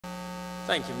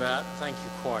Thank you, Matt. Thank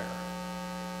you, choir.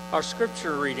 Our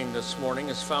scripture reading this morning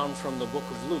is found from the book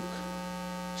of Luke,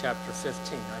 chapter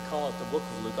 15. I call it the book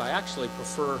of Luke. I actually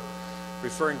prefer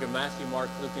referring to Matthew,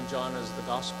 Mark, Luke, and John as the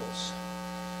Gospels.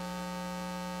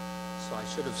 So I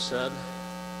should have said,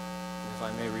 if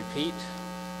I may repeat,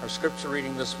 our scripture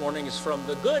reading this morning is from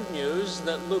the good news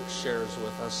that Luke shares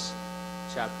with us,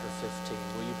 chapter 15.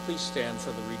 Will you please stand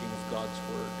for the reading of God's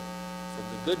word from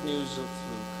the good news of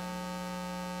Luke?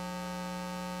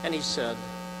 And he said,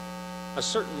 a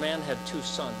certain man had 2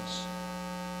 sons.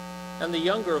 And the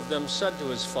younger of them said to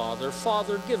his father,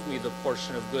 Father, give me the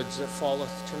portion of goods that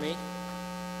falleth to me.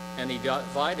 And he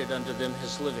divided unto them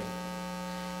his living.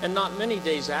 And not many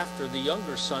days after, the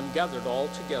younger son gathered all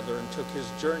together and took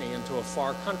his journey into a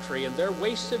far country, and there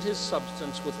wasted his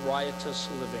substance with riotous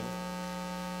living.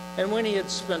 And when he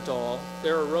had spent all,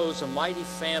 there arose a mighty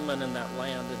famine in that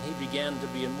land, and he began to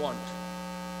be in want.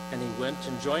 And he went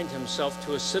and joined himself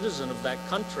to a citizen of that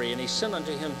country, and he sent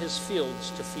unto him his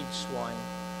fields to feed swine.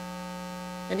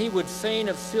 And he would fain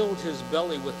have filled his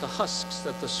belly with the husks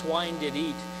that the swine did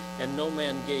eat, and no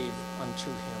man gave unto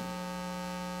him.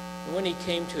 And when he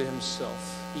came to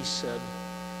himself, he said,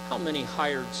 how many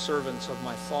hired servants of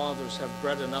my father's have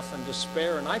bread enough and to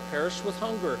spare, and I perish with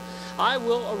hunger? I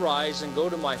will arise and go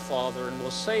to my father, and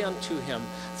will say unto him,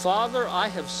 Father, I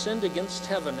have sinned against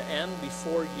heaven and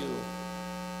before you,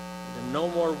 and am no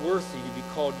more worthy to be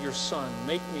called your son.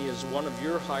 Make me as one of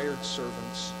your hired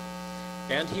servants.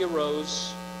 And he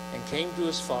arose and came to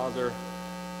his father.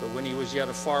 But when he was yet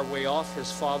a far way off,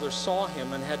 his father saw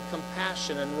him and had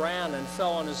compassion, and ran and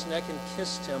fell on his neck and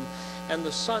kissed him. And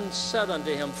the son said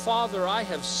unto him, Father, I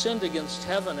have sinned against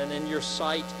heaven and in your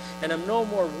sight, and am no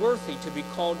more worthy to be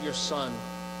called your son.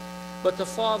 But the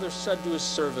father said to his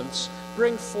servants,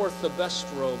 Bring forth the best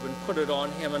robe, and put it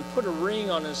on him, and put a ring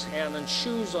on his hand, and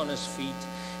shoes on his feet.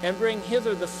 And bring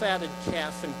hither the fatted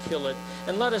calf, and kill it,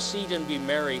 and let us eat and be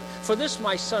merry. For this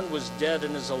my son was dead,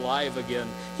 and is alive again.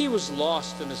 He was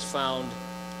lost, and is found.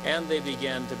 And they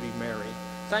began to be merry.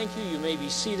 Thank you. You may be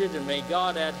seated, and may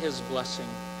God add his blessing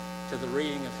to the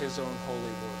reading of his own holy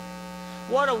word.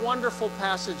 What a wonderful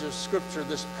passage of Scripture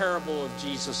this parable of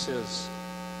Jesus is.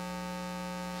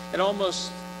 It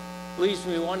almost leaves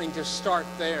me wanting to start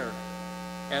there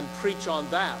and preach on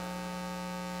that.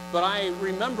 But I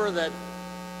remember that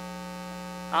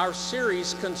our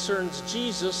series concerns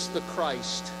Jesus the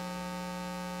Christ.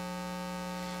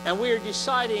 And we are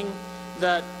deciding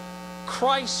that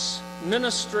Christ's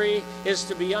ministry is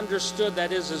to be understood,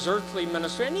 that is, his earthly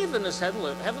ministry, and even his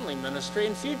heavenly ministry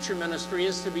and future ministry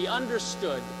is to be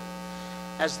understood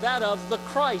as that of the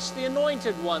Christ, the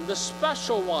anointed one, the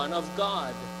special one of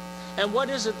God. And what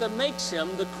is it that makes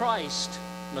him the Christ?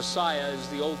 Messiah is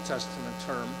the Old Testament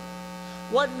term.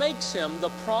 What makes him the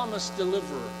promised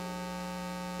deliverer?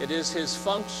 It is his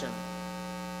function.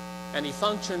 And he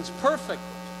functions perfectly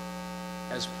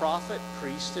as prophet,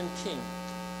 priest, and king.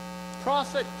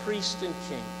 Prophet, priest, and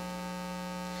king.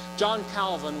 John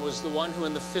Calvin was the one who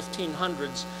in the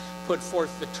 1500s put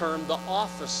forth the term the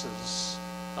offices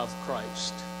of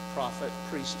Christ. Prophet,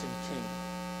 priest, and king.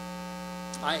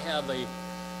 I have a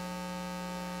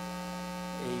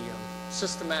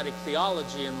systematic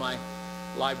theology in my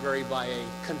library by a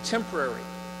contemporary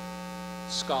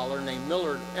scholar named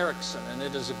Millard Erickson, and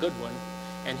it is a good one.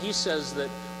 And he says that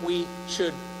we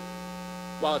should,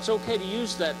 while it's okay to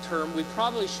use that term, we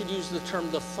probably should use the term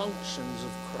the functions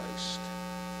of Christ.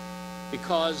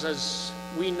 Because as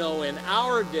we know in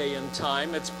our day and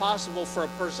time, it's possible for a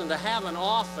person to have an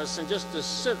office and just to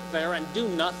sit there and do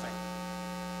nothing.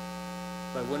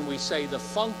 But when we say the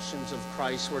functions of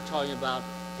Christ, we're talking about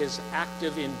his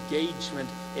active engagement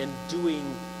in doing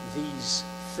these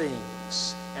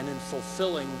things and in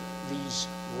fulfilling these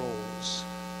roles.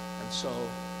 And so,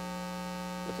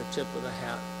 with the tip of the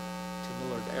hat to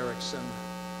Millard Erickson,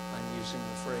 I'm using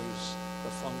the phrase,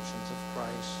 the functions of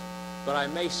Christ. But I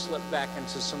may slip back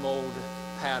into some old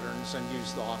patterns and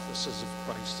use the offices of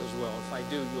Christ as well. If I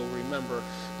do, you'll remember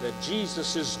that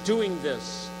Jesus is doing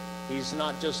this. He's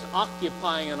not just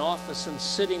occupying an office and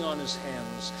sitting on his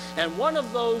hands. And one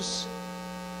of those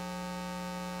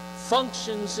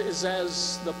functions is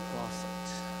as the prophet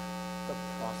of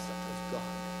God.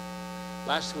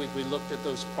 Last week we looked at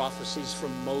those prophecies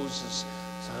from Moses.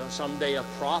 So someday a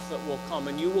prophet will come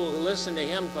and you will listen to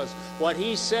him because what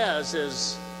he says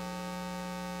is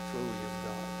truly of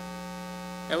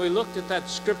God. And we looked at that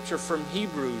scripture from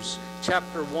Hebrews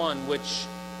chapter 1, which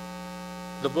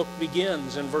the book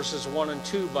begins in verses 1 and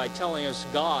 2 by telling us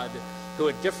God, who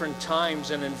at different times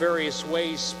and in various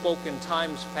ways spoke in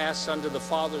times past unto the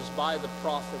fathers by the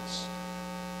prophets,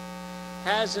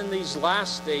 has in these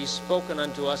last days spoken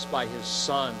unto us by his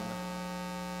Son,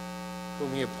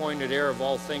 whom he appointed heir of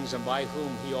all things, and by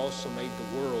whom he also made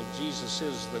the world. Jesus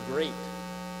is the great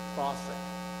prophet,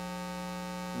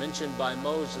 mentioned by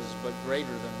Moses, but greater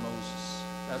than Moses.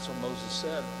 That's what Moses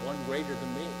said, one greater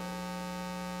than me,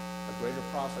 a greater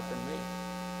prophet than me.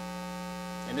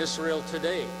 In Israel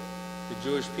today, the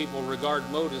Jewish people regard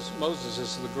Moses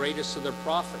as the greatest of their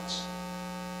prophets,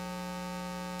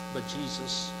 but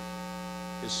Jesus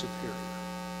is superior.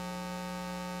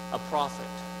 A prophet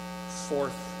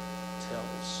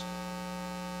foretells.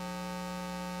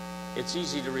 It's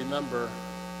easy to remember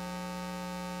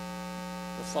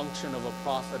the function of a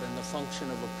prophet and the function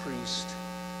of a priest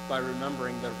by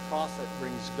remembering that a prophet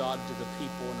brings God to the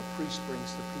people and a priest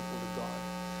brings the people to God.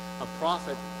 A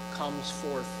prophet comes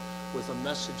forth with a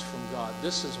message from God.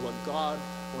 This is what God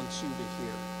wants you to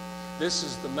hear. This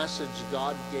is the message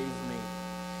God gave me.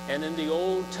 And in the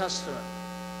Old Testament,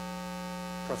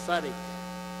 prophetic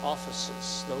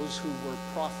offices, those who were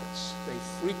prophets, they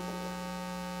frequently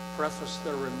prefaced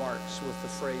their remarks with the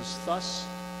phrase, "Thus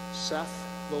saith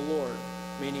the Lord,"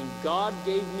 meaning God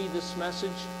gave me this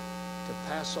message to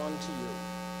pass on to you.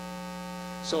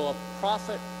 So a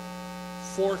prophet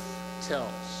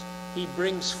foretells. He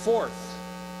brings forth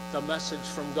the message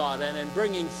from God. And in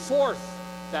bringing forth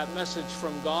that message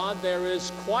from God, there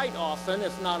is quite often,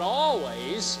 if not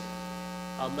always,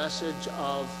 a message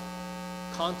of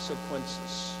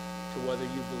consequences to whether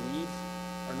you believe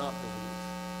or not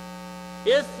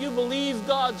believe. If you believe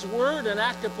God's word and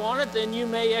act upon it, then you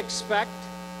may expect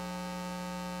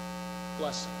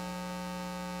blessing.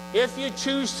 If you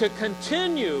choose to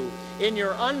continue in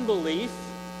your unbelief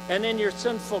and in your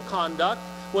sinful conduct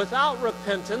without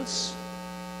repentance,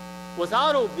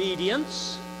 without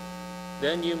obedience,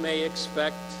 then you may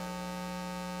expect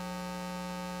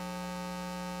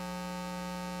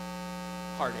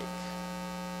heartache,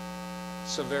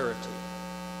 severity,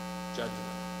 judgment,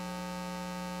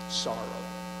 sorrow.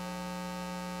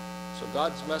 So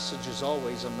God's message is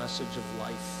always a message of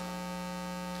life.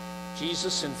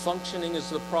 Jesus, in functioning as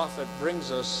the prophet,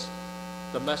 brings us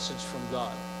the message from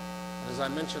God. As I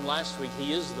mentioned last week,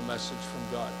 he is the message from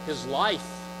God. His life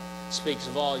speaks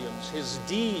volumes. His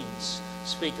deeds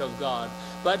speak of God.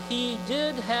 But he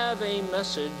did have a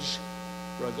message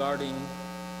regarding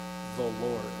the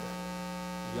Lord,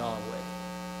 Yahweh.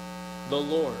 The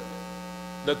Lord,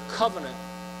 the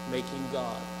covenant-making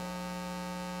God.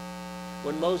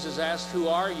 When Moses asked, "Who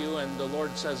are you?" and the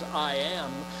Lord says, "I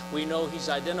am," we know he's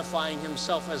identifying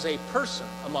himself as a person,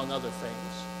 among other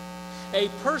things. A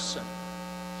person.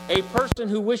 A person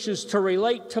who wishes to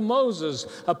relate to Moses.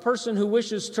 A person who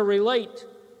wishes to relate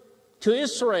to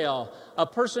Israel. A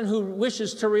person who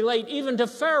wishes to relate even to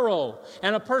Pharaoh.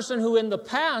 And a person who in the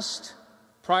past,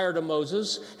 prior to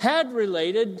Moses, had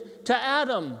related to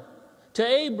Adam,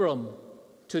 to Abram,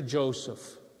 to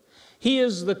Joseph. He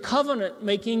is the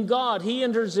covenant-making God. He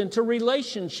enters into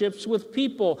relationships with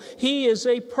people. He is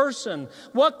a person.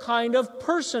 What kind of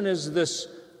person is this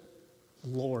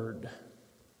Lord?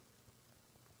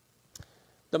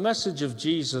 The message of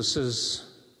Jesus is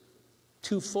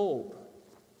twofold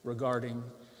regarding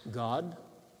God,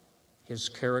 his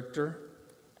character,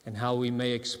 and how we may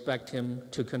expect him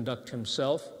to conduct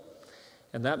himself.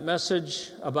 And that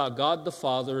message about God the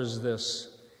Father is this: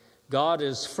 God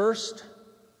is first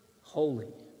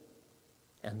holy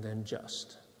and then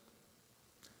just.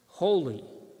 Holy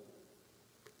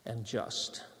and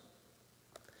just.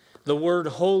 The word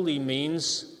holy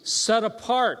means set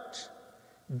apart,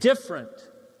 different,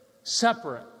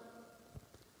 separate.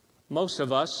 Most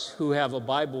of us who have a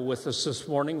Bible with us this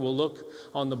morning will look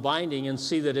on the binding and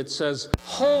see that it says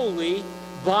Holy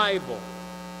Bible.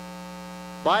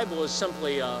 Bible is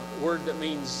simply a word that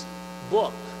means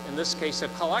book. In this case, a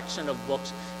collection of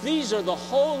books. These are the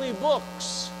holy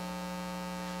books.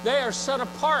 They are set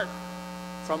apart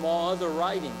from all other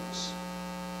writings.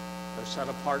 They're set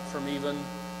apart from even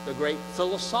the great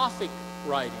philosophic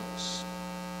writings.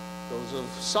 Those of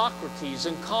Socrates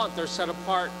and Kant, they're set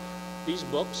apart, these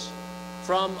books,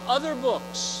 from other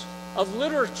books of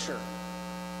literature,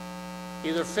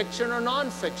 either fiction or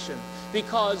nonfiction,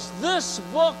 because this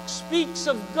book speaks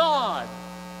of God.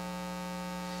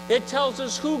 It tells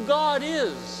us who God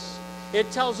is.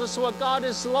 It tells us what God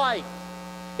is like.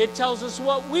 It tells us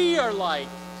what we are like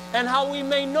and how we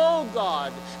may know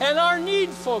God and our need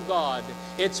for God.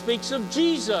 It speaks of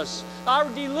Jesus, our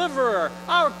deliverer,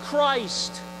 our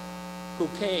Christ, who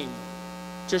came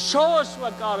to show us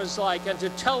what God is like and to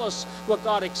tell us what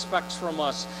God expects from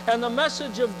us. And the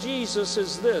message of Jesus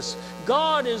is this: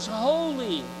 God is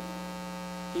holy.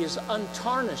 He is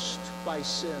untarnished by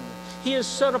sin. He is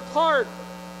set apart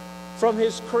from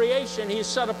his creation. He is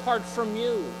set apart from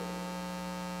you.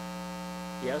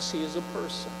 Yes, he is a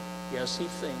person. Yes, he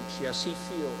thinks. Yes, he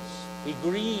feels. He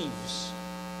grieves.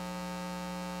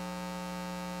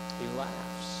 He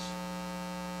laughs.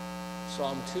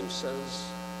 Psalm 2 says,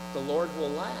 the Lord will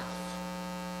laugh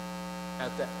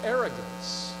at the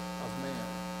arrogance of man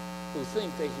who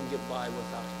think they can get by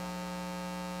without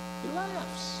him. He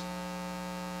laughs.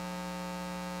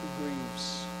 He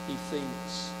grieves. He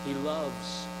thinks. He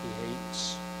loves. He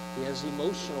hates. He has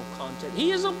emotional content.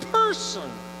 He is a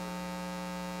person.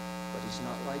 But he's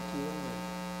not like you and me.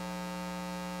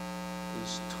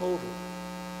 He's totally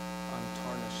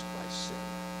untarnished by sin.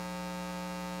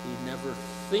 He never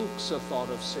thinks a thought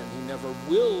of sin. He never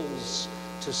wills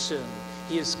to sin.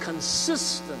 He is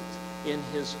consistent in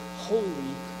his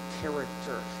holy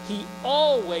character. He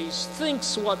always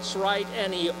thinks what's right,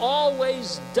 and he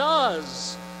always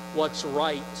does what's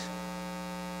right,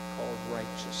 called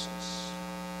righteousness.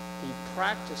 He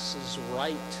practices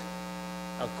right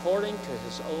according to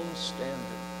his own standard.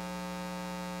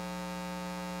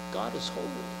 God is holy,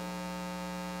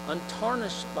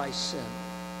 untarnished by sin,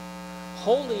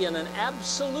 holy in an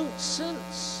absolute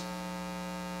sense.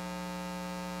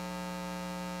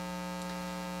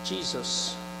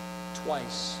 Jesus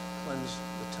twice cleansed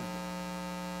the temple.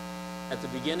 At the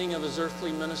beginning of his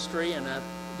earthly ministry and at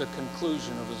the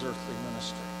conclusion of his earthly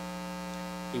ministry.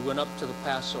 He went up to the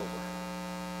Passover.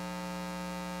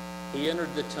 He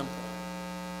entered the temple.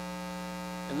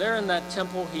 And there in that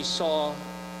temple he saw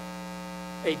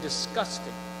a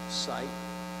disgusting sight,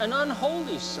 an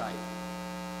unholy sight.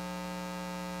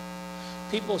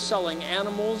 People selling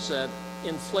animals at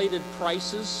inflated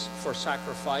prices for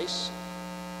sacrifice,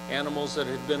 animals that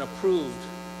had been approved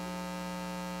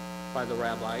by the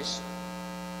rabbis,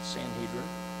 Sanhedrin,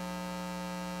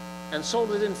 and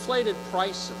sold at inflated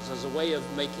prices as a way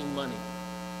of making money.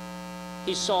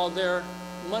 He saw their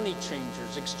money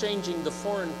changers exchanging the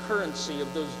foreign currency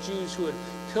of those Jews who had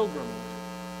pilgrimed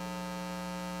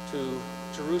to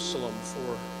Jerusalem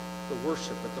for the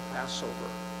worship at the Passover,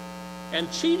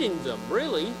 and cheating them,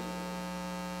 really,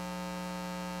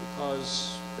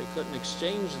 because they couldn't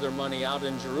exchange their money out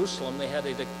in Jerusalem. They had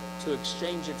to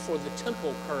exchange it for the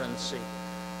temple currency.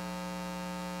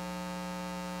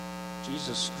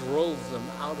 Jesus drove them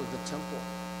out of the temple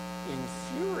in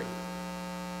fury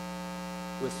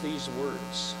with these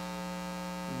words,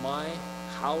 "My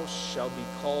house shall be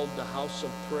called the house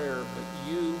of prayer,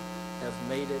 but you have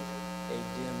made it a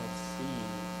den of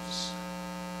thieves."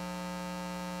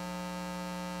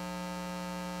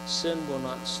 Sin will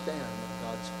not stand in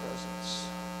God's presence.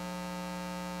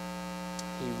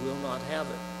 He will not have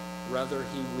it. Rather,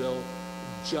 he will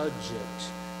judge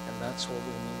it. And that's what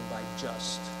we mean by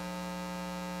just.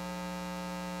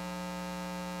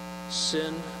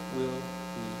 Sin will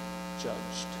be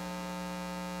judged.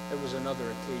 There was another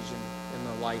occasion in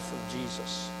the life of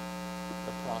Jesus,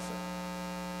 the prophet,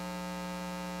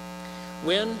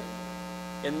 when,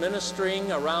 in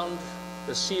ministering around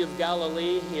the Sea of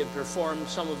Galilee, he had performed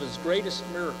some of his greatest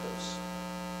miracles,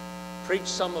 preached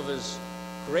some of his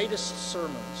greatest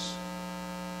sermons,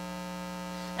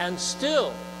 and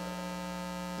still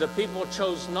the people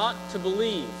chose not to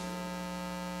believe.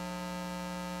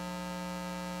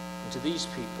 And to these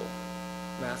people,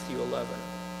 Matthew 11,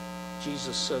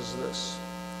 Jesus says this,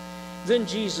 "Then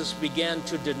Jesus began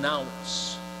to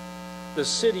denounce the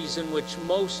cities in which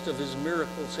most of his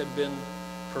miracles had been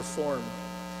performed,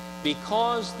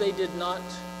 because they did not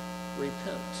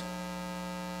repent.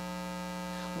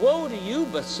 Woe to you,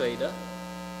 Bethsaida!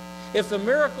 If the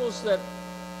miracles that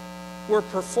were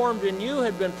performed in you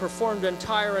had been performed in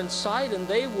Tyre and Sidon,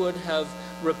 they would have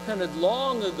repented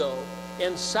long ago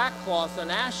in sackcloth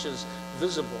and ashes,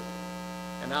 visible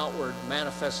and outward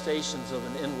manifestations of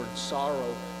an inward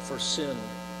sorrow for sin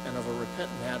and of a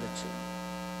repentant attitude.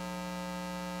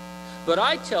 But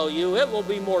I tell you, it will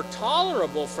be more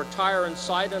tolerable for Tyre and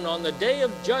Sidon on the day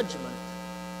of judgment,"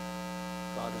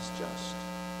 God is just,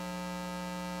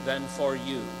 "than for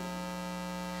you.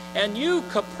 And you,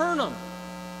 Capernaum,"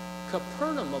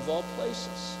 Capernaum of all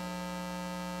places.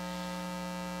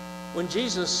 When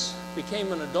Jesus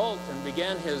became an adult and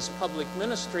began his public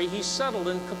ministry, he settled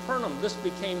in Capernaum. This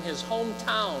became his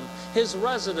hometown. His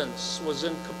residence was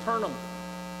in Capernaum.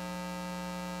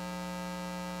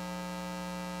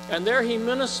 And there he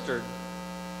ministered.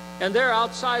 And there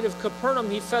outside of Capernaum,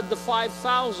 he fed the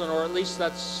 5,000, or at least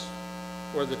that's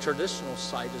where the traditional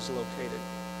site is located.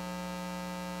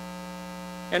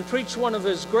 And preached one of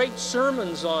his great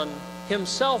sermons on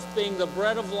himself being the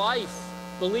bread of life.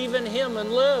 Believe in him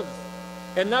and live.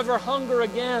 and never hunger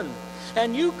again.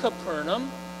 And you,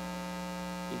 Capernaum,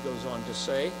 he goes on to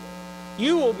say,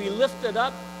 you will be lifted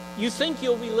up. You think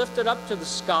you'll be lifted up to the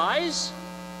skies?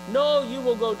 No, you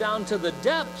will go down to the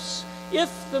depths.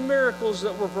 If the miracles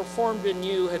that were performed in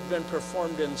you had been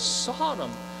performed in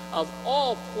Sodom, of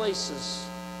all places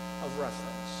of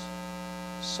reference,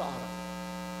 Sodom.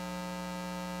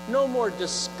 No more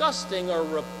disgusting or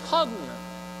repugnant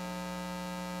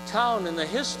town in the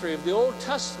history of the Old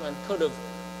Testament could have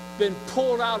been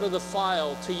pulled out of the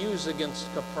file to use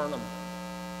against Capernaum.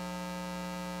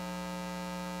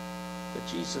 But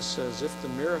Jesus says, if the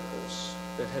miracles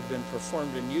that had been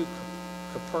performed in you,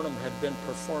 Capernaum, had been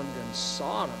performed in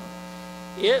Sodom,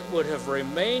 it would have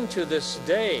remained to this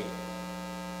day.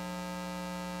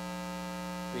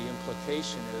 The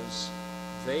implication is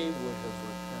they would have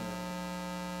repented.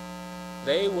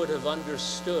 They would have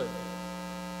understood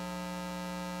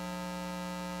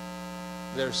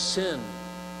their sin,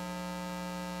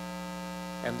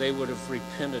 and they would have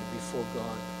repented before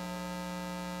God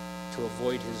to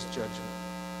avoid his judgment.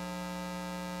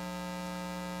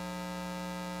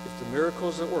 If the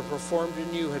miracles that were performed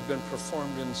in you had been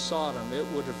performed in Sodom, it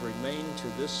would have remained to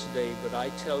this day. But I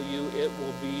tell you, it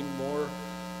will be more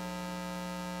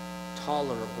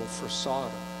tolerable for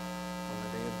Sodom on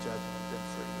the day of judgment than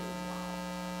for you.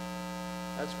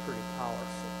 Wow. That's pretty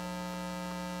powerful.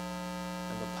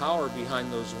 And the power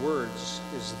behind those words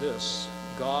is this: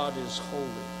 God is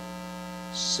holy.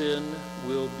 Sin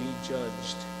will be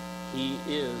judged. He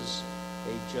is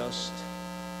a just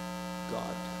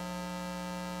God.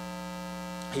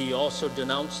 He also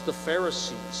denounced the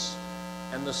Pharisees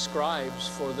and the scribes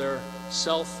for their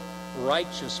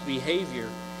self-righteous behavior.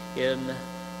 In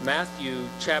Matthew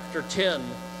chapter 10,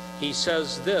 he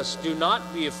says this, do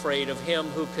not be afraid of him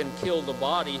who can kill the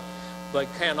body,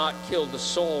 but cannot kill the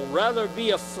soul. Rather be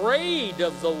afraid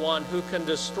of the one who can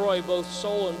destroy both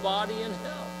soul and body in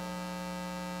hell.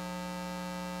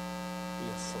 Be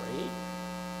afraid.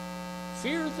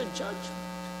 Fear the judgment.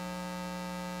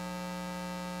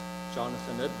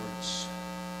 Jonathan Edwards,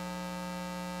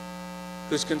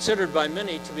 who's considered by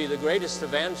many to be the greatest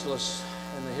evangelist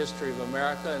in the history of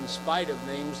America, in spite of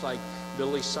names like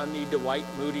Billy Sunday, Dwight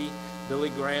Moody, Billy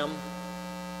Graham.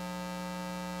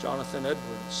 Jonathan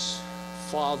Edwards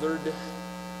fathered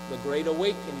the Great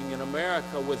Awakening in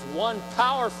America with one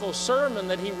powerful sermon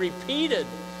that he repeated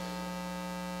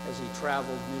as he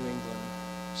traveled New England.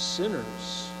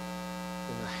 Sinners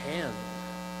in the hand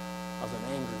of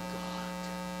an angry God.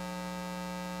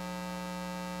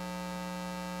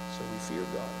 So we fear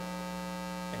God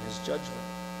and his judgment,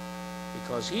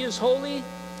 because he is holy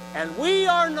and we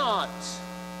are not.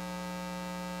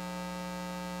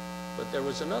 But there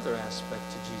was another aspect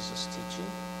to Jesus' teaching.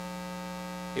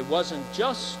 It wasn't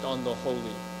just on the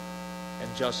holy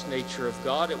and just nature of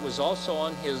God, it was also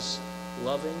on his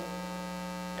loving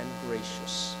and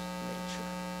gracious nature.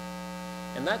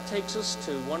 And that takes us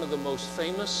to one of the most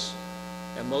famous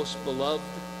and most beloved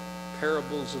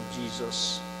parables of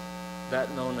Jesus, that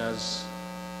known as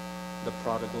the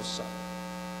Prodigal Son.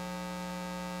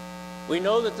 We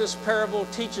know that this parable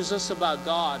teaches us about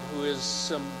God, who is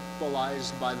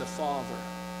symbolized by the Father,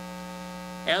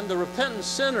 and the repentant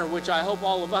sinner, which I hope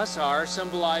all of us are,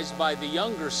 symbolized by the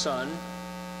younger son,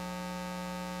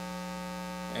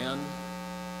 and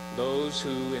those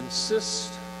who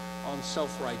insist on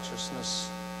self-righteousness,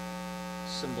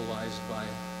 symbolized by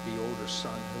the older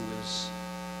son, who is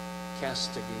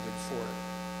castigated for it.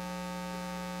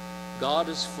 God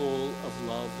is full of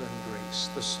love and grace.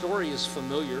 The story is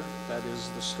familiar. That is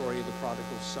the story of the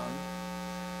prodigal son.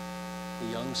 The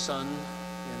young son,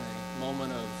 in a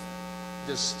moment of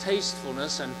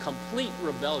distastefulness and complete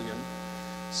rebellion,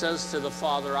 says to the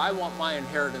father, I want my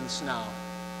inheritance now,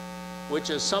 which,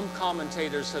 as some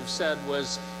commentators have said,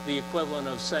 was the equivalent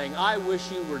of saying, I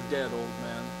wish you were dead, old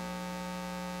man.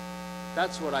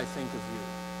 That's what I think of you.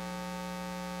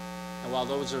 And while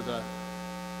those are the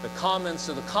comments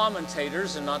of the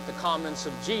commentators and not the comments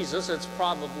of Jesus, it's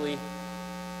probably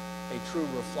a true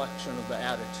reflection of the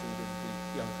attitude of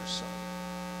the younger son.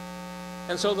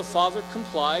 And so the father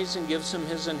complies and gives him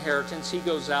his inheritance. He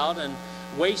goes out and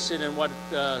wastes it in what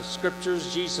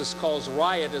scriptures Jesus calls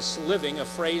riotous living, a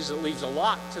phrase that leaves a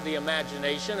lot to the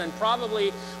imagination, and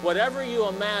probably whatever you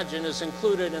imagine is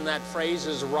included in that phrase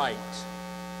is right.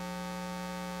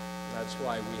 That's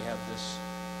why we have this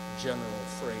general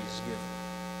phrase given.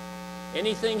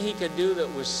 Anything he could do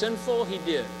that was sinful, he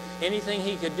did. Anything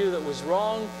he could do that was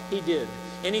wrong, he did.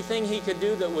 Anything he could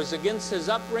do that was against his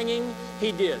upbringing,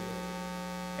 he did.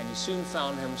 And he soon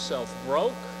found himself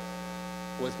broke,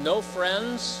 with no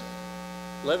friends,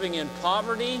 living in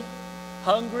poverty,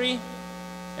 hungry,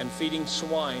 and feeding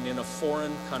swine in a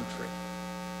foreign country.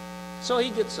 So he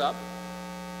gets up.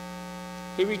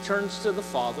 He returns to the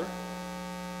father.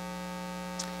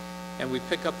 And we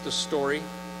pick up the story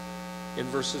in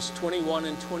verses 21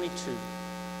 and 22,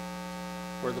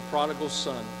 where the prodigal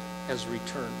son has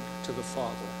returned to the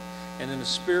father. And in a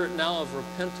spirit now of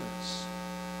repentance,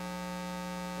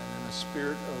 and in a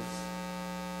spirit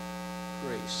of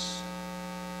grace,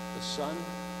 the Son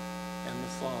and the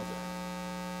Father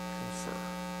confer.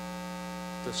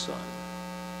 The Son.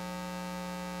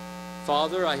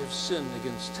 Father, I have sinned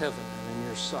against heaven and in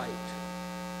your sight.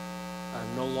 I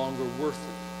am no longer worthy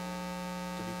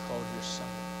to be called your son.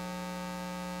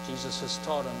 Jesus has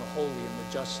taught on the holy and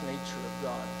the just nature of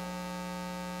God.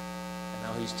 And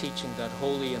now he's teaching that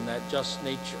holy and that just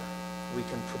nature we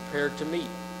can prepare to meet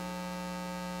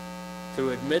through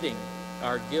admitting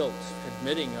our guilt,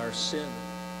 admitting our sin,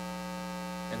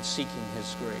 and seeking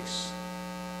his grace.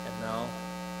 And now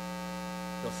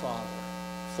the Father,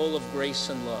 full of grace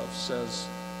and love, says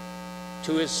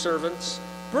to his servants,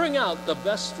 bring out the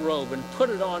best robe and put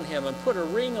it on him, and put a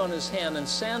ring on his hand and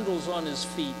sandals on his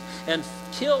feet, and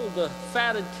kill the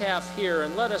fatted calf here,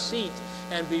 and let us eat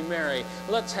and be merry.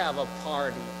 Let's have a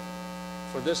party.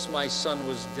 For this my son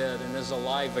was dead and is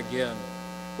alive again,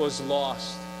 was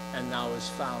lost and now is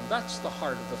found. That's the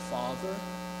heart of the Father.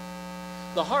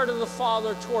 The heart of the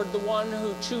Father toward the one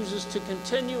who chooses to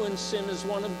continue in sin is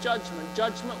one of judgment.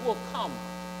 Judgment will come.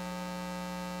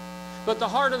 But the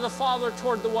heart of the Father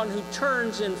toward the one who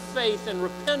turns in faith and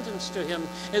repentance to him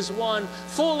is one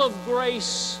full of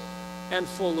grace and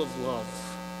full of love.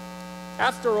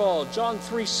 After all, John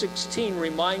 3:16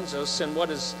 reminds us, in what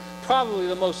is probably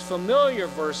the most familiar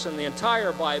verse in the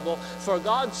entire Bible, for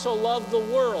God so loved the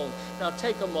world. Now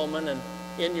take a moment and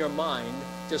in your mind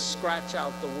just scratch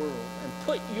out the world and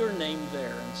put your name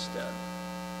there instead.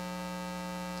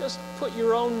 Just put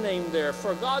your own name there.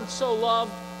 For God so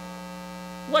loved,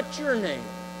 what's your name?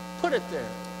 Put it there.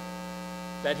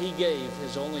 That he gave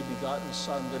his only begotten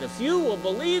Son, that if you will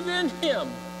believe in him,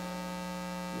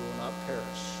 you will not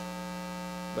perish,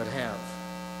 but have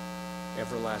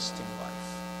everlasting life.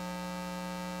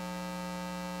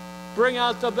 Bring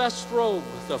out the best robe,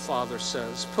 the Father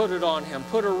says. Put it on him.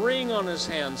 Put a ring on his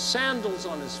hand, sandals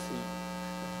on his feet.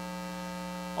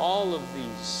 All of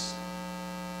these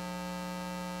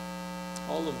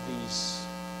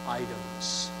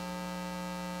items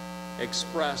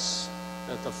express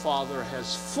that the Father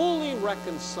has fully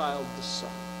reconciled the Son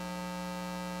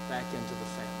back into the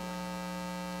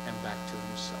family and back to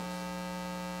himself.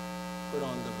 Put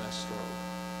on the best robe.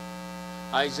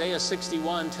 Isaiah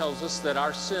 61 tells us that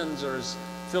our sins are as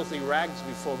filthy rags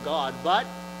before God, but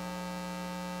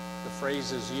the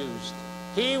phrase is used,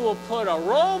 he will put a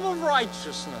robe of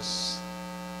righteousness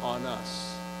on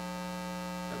us.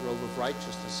 That robe of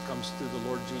righteousness comes through the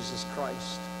Lord Jesus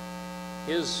Christ.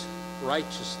 His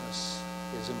righteousness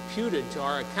is imputed to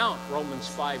our account. Romans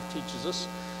 5 teaches us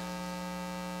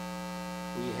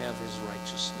we have his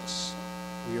righteousness.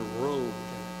 We are robed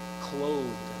and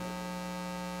clothed.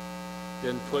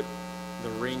 Then put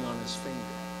the ring on his finger.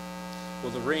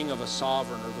 Well, the ring of a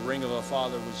sovereign or the ring of a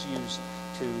father was used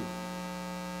to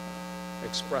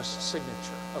express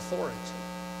signature, authority.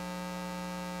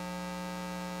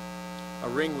 A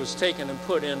ring was taken and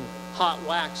put in hot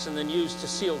wax and then used to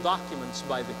seal documents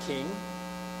by the king.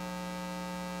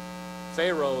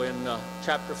 Pharaoh in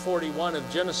chapter 41 of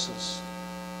Genesis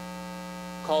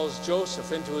calls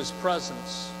Joseph into his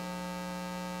presence.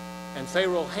 And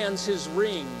Pharaoh hands his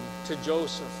ring to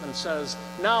Joseph and says,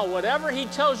 now whatever he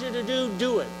tells you to do,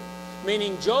 do it.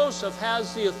 Meaning Joseph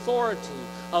has the authority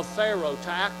of Pharaoh to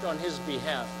act on his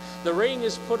behalf. The ring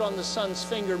is put on the son's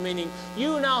finger, meaning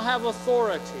you now have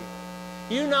authority.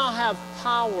 You now have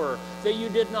power that you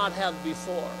did not have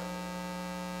before.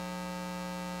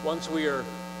 Once we are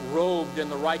robed in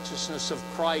the righteousness of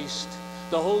Christ,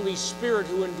 the Holy Spirit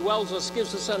who indwells us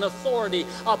gives us an authority,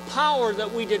 a power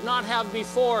that we did not have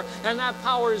before, and that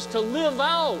power is to live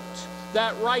out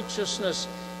that righteousness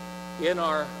in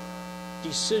our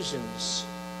decisions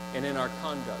and in our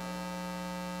conduct.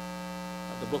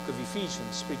 The book of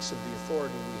Ephesians speaks of the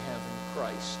authority we have in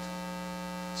Christ.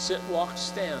 Sit, walk,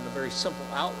 stand, a very simple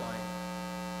outline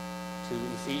to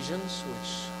Ephesians,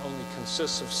 which only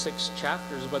consists of 6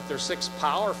 chapters, but they're 6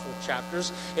 powerful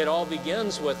chapters. It all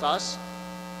begins with us,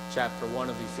 chapter 1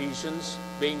 of Ephesians,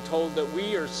 being told that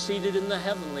we are seated in the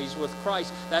heavenlies with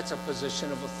Christ. That's a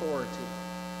position of authority.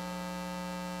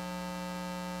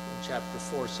 And chapter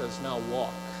 4 says, now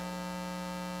walk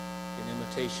in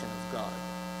imitation of God.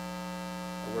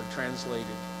 The word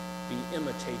translated, be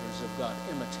imitators of God.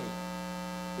 Imitate.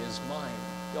 is mime.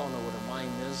 Y'all know what a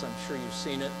mime is. I'm sure you've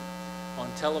seen it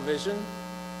on television.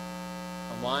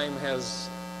 A mime has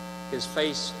his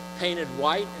face painted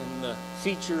white and the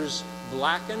features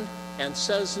blackened and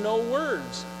says no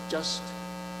words, just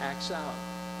acts out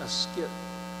a skit.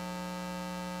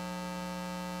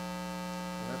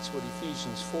 And that's what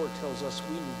Ephesians 4 tells us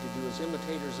we need to do as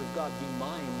imitators of God, be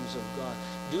mimes of God.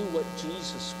 Do what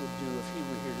Jesus would do if he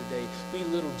were here today. Be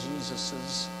little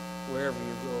Jesuses wherever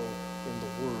you go in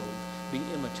the world. Be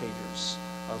imitators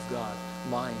of God,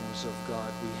 mimes of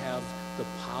God. We have the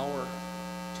power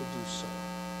to do so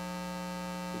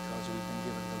because we've been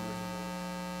given the reward,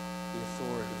 the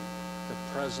authority, the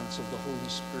presence of the Holy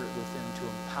Spirit within to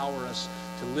empower us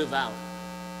to live out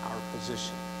our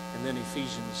position. And then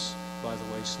Ephesians, by the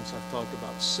way, since I've talked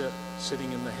about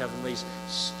sitting in the heavenlies,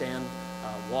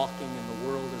 walking in the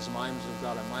world as mimes of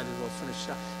God, I might as well finish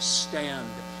that. Stand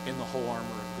in the whole armor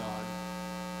of God.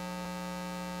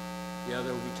 Yeah,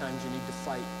 there will be times you need to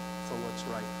fight for what's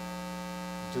right.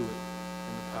 Do it in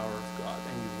the power of God,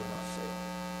 and you will not fail.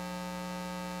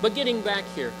 But getting back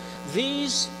here,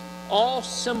 these all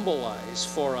symbolize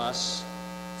for us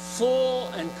full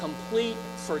and complete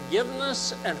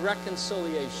forgiveness and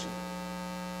reconciliation.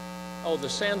 Oh, the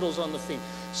sandals on the feet.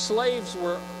 Slaves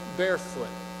were barefoot.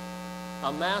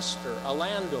 A master, a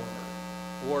landowner,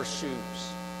 wore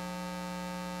shoes.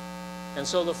 And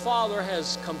so the Father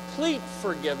has complete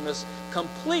forgiveness,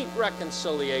 complete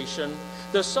reconciliation.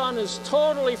 The Son is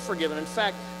totally forgiven. In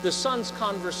fact, the Son's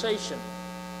conversation,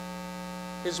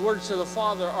 his words to the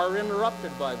Father, are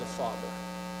interrupted by the Father.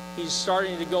 He's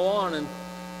starting to go on and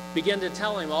begin to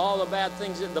tell him all the bad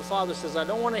things. The Father says, I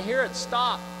don't want to hear it.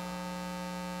 Stop.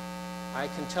 I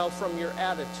can tell from your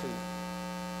attitude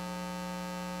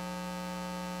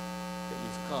that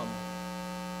you've come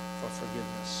for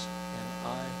forgiveness, and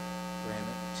I grant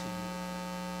it to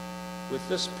you. With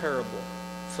this parable,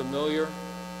 familiar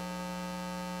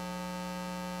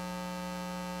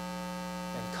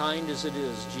and kind as it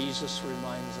is, Jesus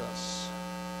reminds us,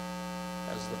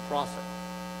 as the prophet,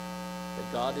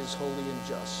 that God is holy and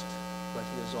just, but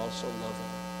he is also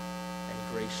loving and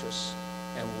gracious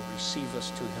and will receive us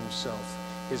to himself.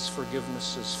 His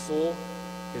forgiveness is full.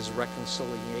 His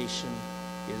reconciliation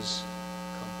is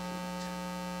complete.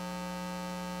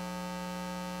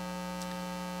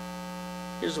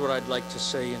 Here's what I'd like to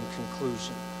say in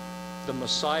conclusion. The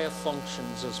Messiah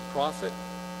functions as prophet,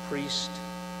 priest,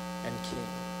 and king.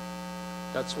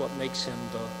 That's what makes him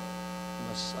the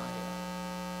Messiah,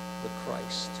 the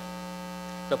Christ.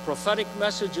 The prophetic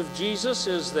message of Jesus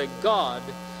is that God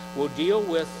will deal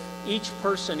with each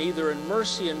person either in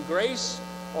mercy and grace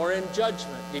or in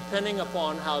judgment, depending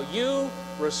upon how you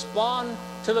respond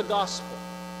to the gospel.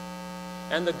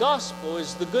 And the gospel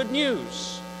is the good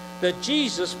news that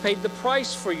Jesus paid the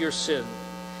price for your sin.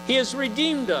 He has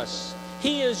redeemed us.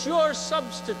 He is your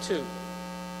substitute.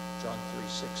 John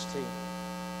 3:16.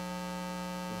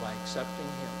 By accepting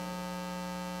him,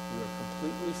 you are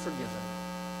completely forgiven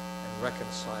and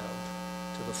reconciled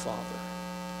to the Father.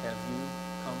 Have you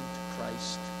come to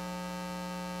Christ?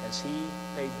 As he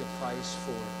paid the price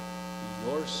for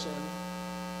your sin?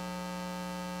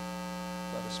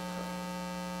 Let us pray.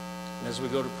 And as we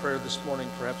go to prayer this morning,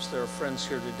 perhaps there are friends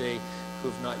here today who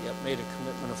have not yet made a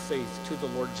commitment of faith to the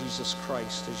Lord Jesus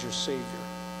Christ as your Savior.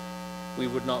 We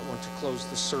would not want to close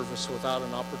the service without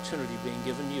an opportunity being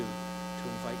given you to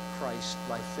invite Christ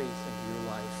by faith into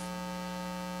your life.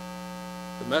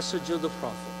 The message of the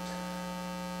prophet,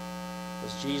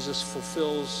 as Jesus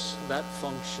fulfills that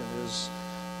function, is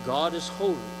God is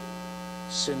holy.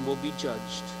 Sin will be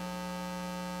judged.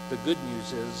 The good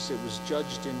news is it was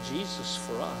judged in Jesus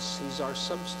for us. He's our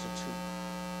substitute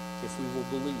if we will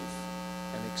believe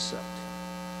and accept.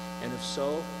 And if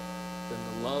so, then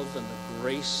the love and the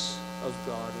grace of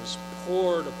God is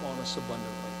poured upon us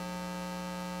abundantly.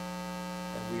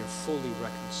 And we are fully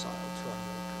reconciled to our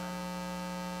Maker.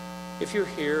 If you're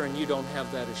here and you don't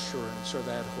have that assurance or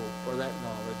that hope or that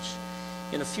knowledge,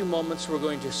 in a few moments, we're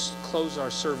going to close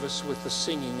our service with the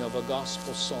singing of a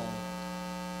gospel song,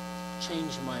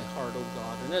 Change My Heart, O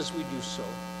God. And as we do so,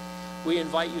 we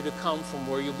invite you to come from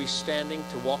where you'll be standing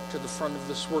to walk to the front of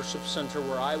this worship center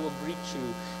where I will greet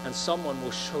you and someone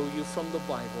will show you from the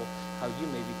Bible how you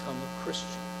may become a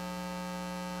Christian,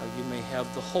 how you may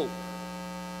have the hope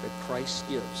that Christ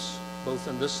gives, both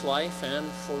in this life and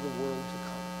for the world to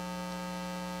come.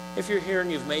 If you're here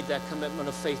and you've made that commitment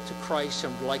of faith to Christ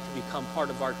and would like to become part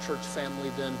of our church family,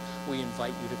 then we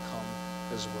invite you to come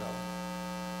as well.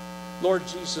 Lord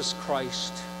Jesus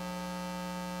Christ,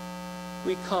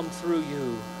 we come through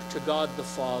you to God the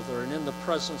Father and in the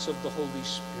presence of the Holy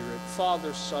Spirit,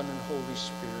 Father, Son, and Holy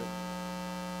Spirit.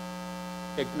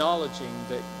 acknowledging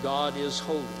that God is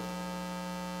holy,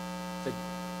 that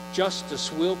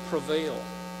justice will prevail,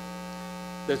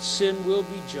 that sin will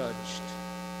be judged.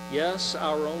 Yes,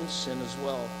 our own sin as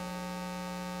well.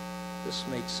 This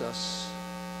makes us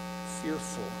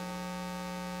fearful.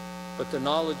 But the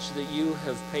knowledge that you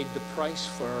have paid the price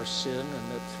for our sin,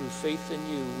 and that through faith in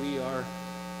you we are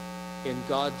in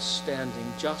God's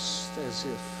standing just as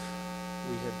if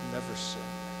we had never sinned,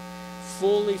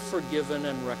 fully forgiven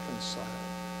and reconciled.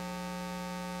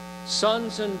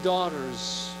 Sons and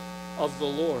daughters of the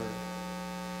Lord,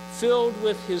 filled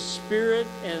with His Spirit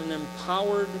and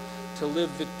empowered to live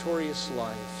victorious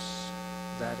lives.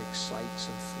 That excites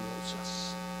and thrills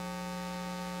us.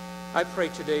 I pray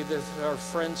today that our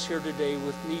friends here today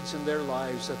with needs in their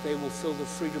lives, that they will feel the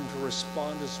freedom to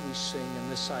respond as we sing,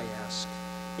 and this I ask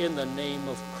in the name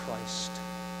of Christ.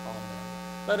 Amen.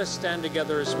 Let us stand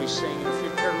together as we sing, and if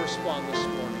you care to respond this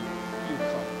morning, you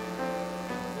come.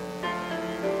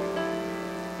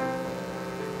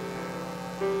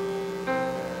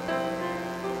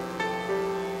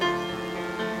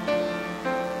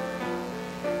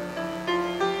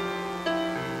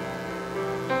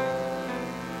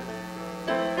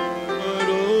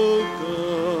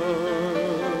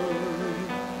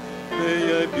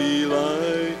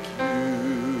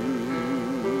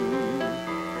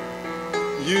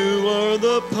 You are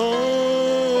the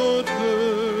potter,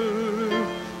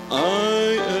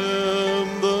 I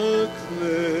am the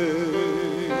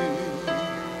clay.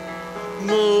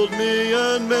 Mold me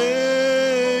and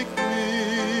make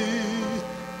me,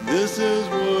 this is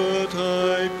what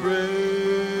I pray.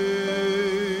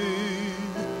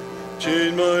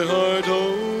 Change my heart,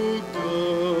 oh God,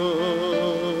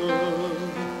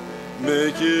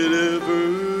 make it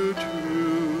ever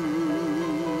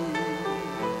true.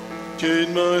 Change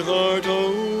my heart,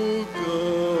 oh God,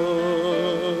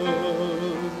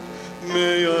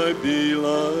 may I be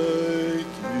like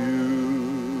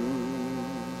you.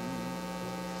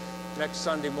 Next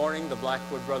Sunday morning, the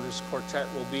Blackwood Brothers Quartet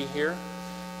will be here,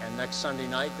 and next Sunday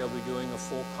night they'll be doing a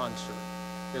full concert.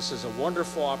 This is a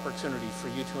wonderful opportunity for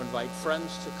you to invite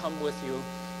friends to come with you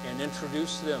and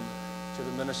introduce them to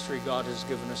the ministry God has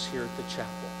given us here at the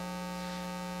chapel.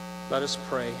 Let us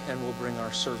pray, and we'll bring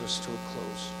our service to a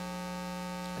close.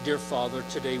 Dear Father,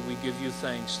 today we give you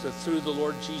thanks that through the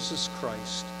Lord Jesus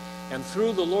Christ, and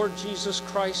through the Lord Jesus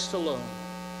Christ alone,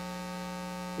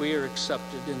 we are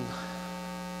accepted in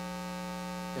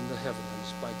the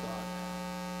heavens by God.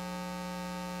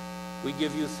 We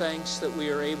give you thanks that we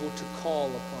are able to call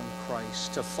upon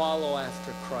Christ, to follow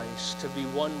after Christ, to be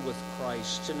one with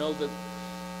Christ, to know that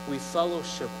we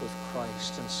fellowship with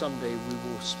Christ, and someday we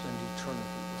will spend eternity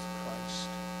with Christ.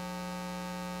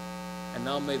 And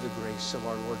now may the grace of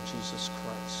our Lord Jesus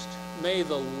Christ, may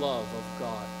the love of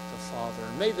God the Father,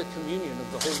 and may the communion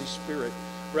of the Holy Spirit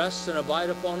rest and abide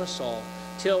upon us all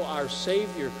till our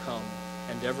Savior come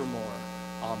and evermore.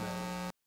 Amen.